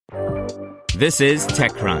This is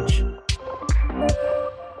TechCrunch.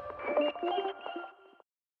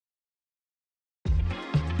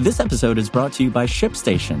 This episode is brought to you by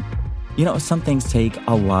ShipStation. You know, some things take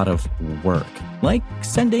a lot of work, like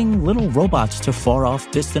sending little robots to far-off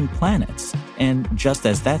distant planets. And just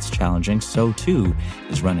as that's challenging, so too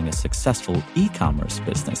is running a successful e-commerce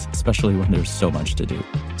business, especially when there's so much to do.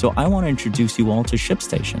 So I want to introduce you all to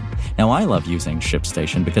ShipStation. Now, I love using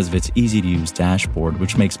ShipStation because of its easy-to-use dashboard,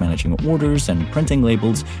 which makes managing orders and printing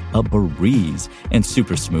labels a breeze and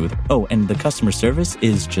super smooth. Oh, and the customer service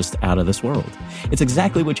is just out of this world. It's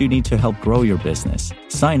exactly what you need to help grow your business.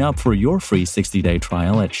 Sign up for your free 60-day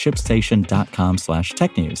trial at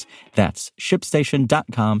shipstation.com/technews. That's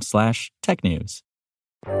shipstation.com/technews.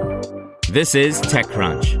 This is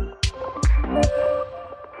TechCrunch.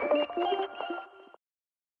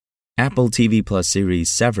 Apple TV Plus series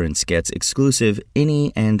Severance gets exclusive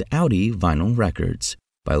innie and outie vinyl records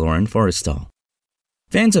by Lauren Forrestal.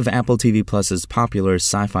 Fans of Apple TV Plus's popular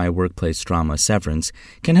sci-fi workplace drama Severance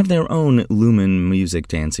can have their own Lumon music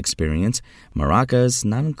dance experience, maracas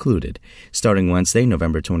not included. Starting Wednesday,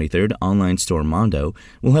 November 23rd, online store Mondo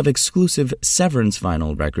will have exclusive Severance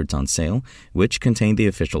vinyl records on sale, which contain the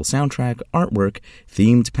official soundtrack, artwork,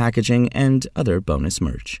 themed packaging, and other bonus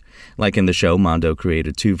merch. Like in the show, Mondo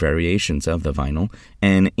created two variations of the vinyl,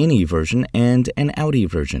 an innie version and an outie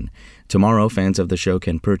version. Tomorrow, fans of the show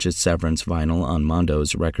can purchase Severance vinyl on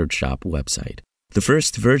Mondo's record shop website. The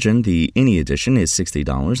first version, the innie edition, is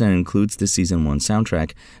 $60 and includes the Season 1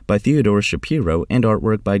 soundtrack by Theodore Shapiro and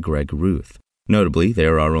artwork by Greg Ruth. Notably,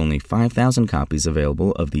 there are only 5,000 copies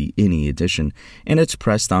available of the innie edition, and it's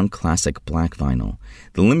pressed on classic black vinyl.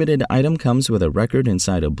 The limited item comes with a record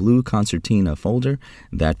inside a blue concertina folder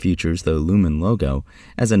that features the Lumon logo.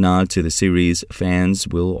 As a nod to the series, fans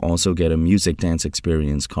will also get a music dance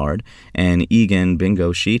experience card, an Egan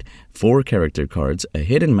bingo sheet, 4 character cards, a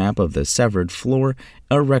hidden map of the severed floor,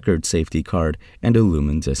 a record safety card, and a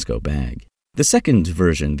Lumon disco bag. The second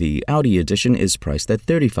version, the outie edition, is priced at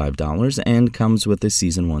 $35 and comes with the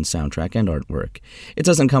Season 1 soundtrack and artwork. It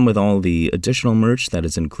doesn't come with all the additional merch that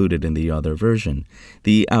is included in the other version.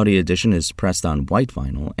 The outie edition is pressed on white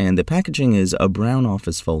vinyl, and the packaging is a brown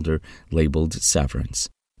office folder labeled Severance.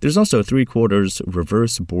 There's also a 3/4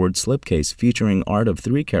 reverse board slipcase featuring art of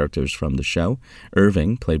 3 characters from the show: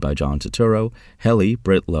 Irving, played by John Turturro, Helly,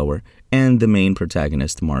 Britt Lower, and the main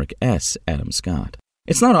protagonist, Mark S., Adam Scott.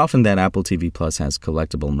 It's not often that Apple TV Plus has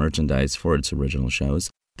collectible merchandise for its original shows.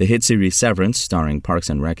 The hit series Severance, starring Parks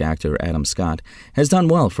and Rec actor Adam Scott, has done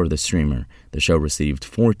well for the streamer. The show received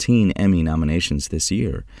 14 Emmy nominations this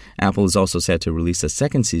year. Apple is also set to release a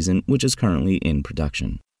second season, which is currently in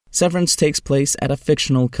production. Severance takes place at a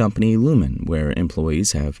fictional company, Lumon, where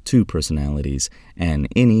employees have 2 personalities, an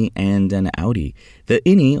innie and an outie. The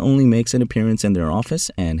innie only makes an appearance in their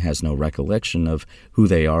office and has no recollection of who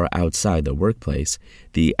they are outside the workplace.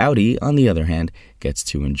 The outie, on the other hand, gets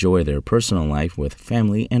to enjoy their personal life with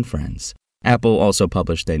family and friends. Apple also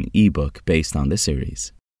published an ebook based on the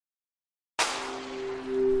series.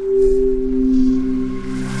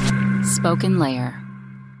 Spoken Layer.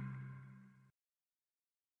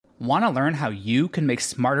 Want to learn how you can make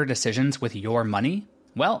smarter decisions with your money?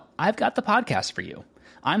 Well, I've got the podcast for you.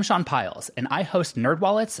 I'm Sean Piles, and I host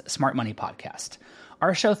NerdWallet's Smart Money Podcast.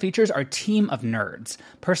 Our show features our team of nerds,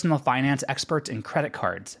 personal finance experts in credit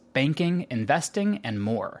cards, banking, investing, and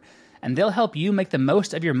more. And they'll help you make the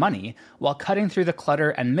most of your money while cutting through the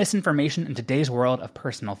clutter and misinformation in today's world of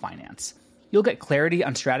personal finance. You'll get clarity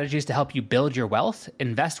on strategies to help you build your wealth,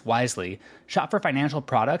 invest wisely, shop for financial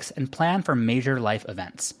products, and plan for major life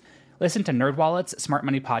events. Listen to NerdWallet's Smart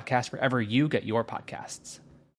Money Podcast wherever you get your podcasts.